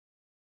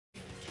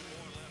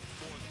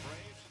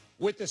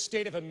With the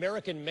state of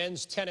American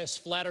men's tennis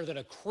flatter than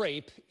a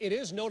crepe, it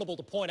is notable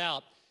to point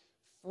out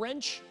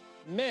French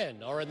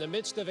men are in the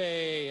midst of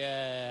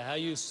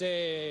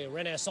a,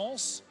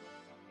 renaissance.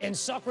 In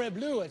Sacre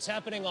Bleu, it's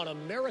happening on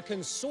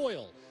American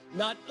soil.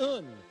 Not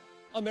un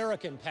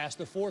American passed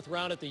the fourth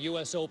round at the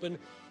U.S. Open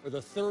for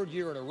the third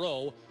year in a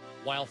row,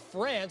 while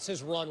France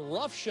has run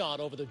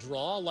roughshod over the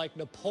draw like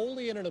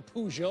Napoleon and a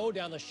Peugeot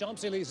down the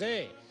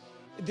Champs-Élysées.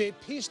 The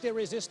piece de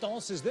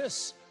résistance is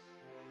this.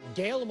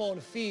 Gaël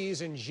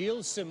Monfils and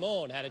Gilles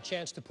Simon had a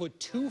chance to put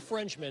two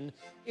Frenchmen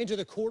into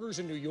the quarters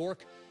in New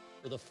York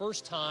for the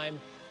first time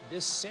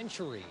this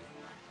century.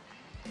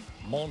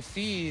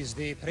 Monfils,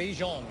 the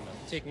Parisian,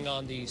 taking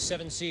on the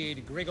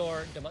 7-seed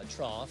Grigor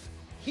Dimitrov.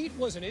 Heat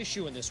was an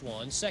issue in this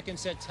one. Second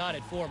set tied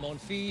at 4.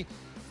 Monfils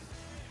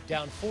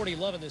down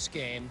 40-11 this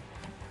game.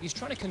 He's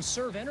trying to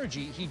conserve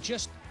energy. He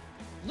just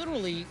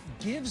literally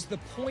gives the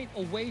point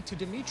away to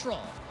Dimitrov.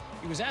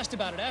 He was asked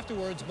about it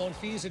afterwards.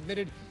 Monfils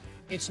admitted,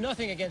 "It's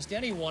nothing against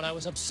anyone. I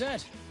was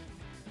upset."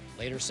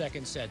 Later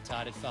second set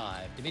tied at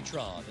 5.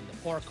 Dimitrov in the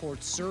park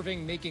court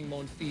serving, making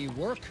Monfils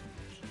work.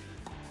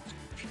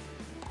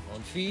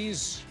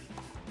 Monfils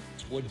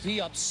would be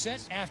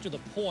upset after the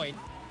point.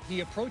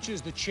 He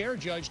approaches the chair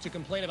judge to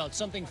complain about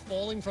something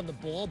falling from the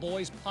ball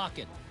boy's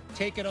pocket.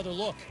 Take another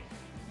look.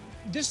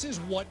 This is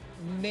what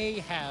may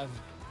have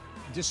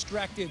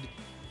distracted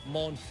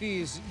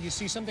Monfils. You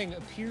see something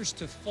appears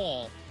to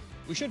fall.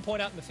 We should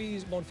point out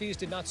Monfils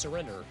did not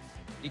surrender.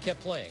 He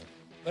kept playing.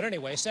 But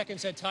anyway, second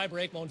set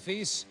tiebreak,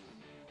 Monfils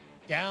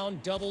down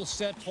double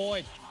set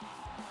point.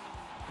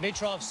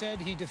 Dimitrov said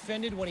he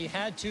defended when he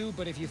had to,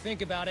 but if you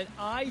think about it,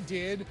 I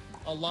did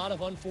a lot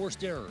of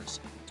unforced errors.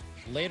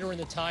 Later in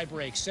the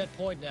tiebreak, set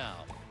point now.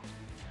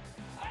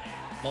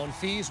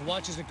 Monfils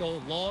watches it go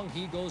long.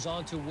 He goes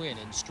on to win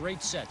in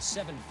straight sets,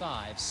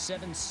 7-5,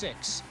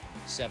 7-6,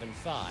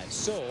 7-5.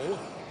 So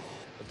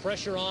the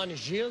pressure on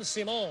Gilles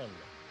Simon,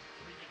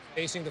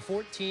 facing the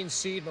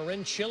 14-seed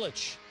Marin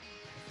Cilic.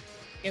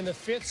 In the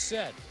fifth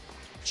set,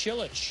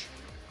 Cilic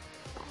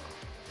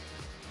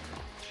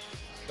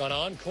gonna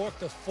uncork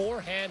the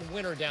forehand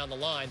winner down the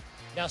line.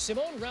 Now,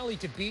 Simon rallied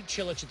to beat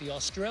Cilic at the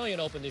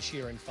Australian Open this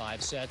year in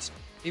 5 sets.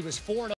 He was 4-0.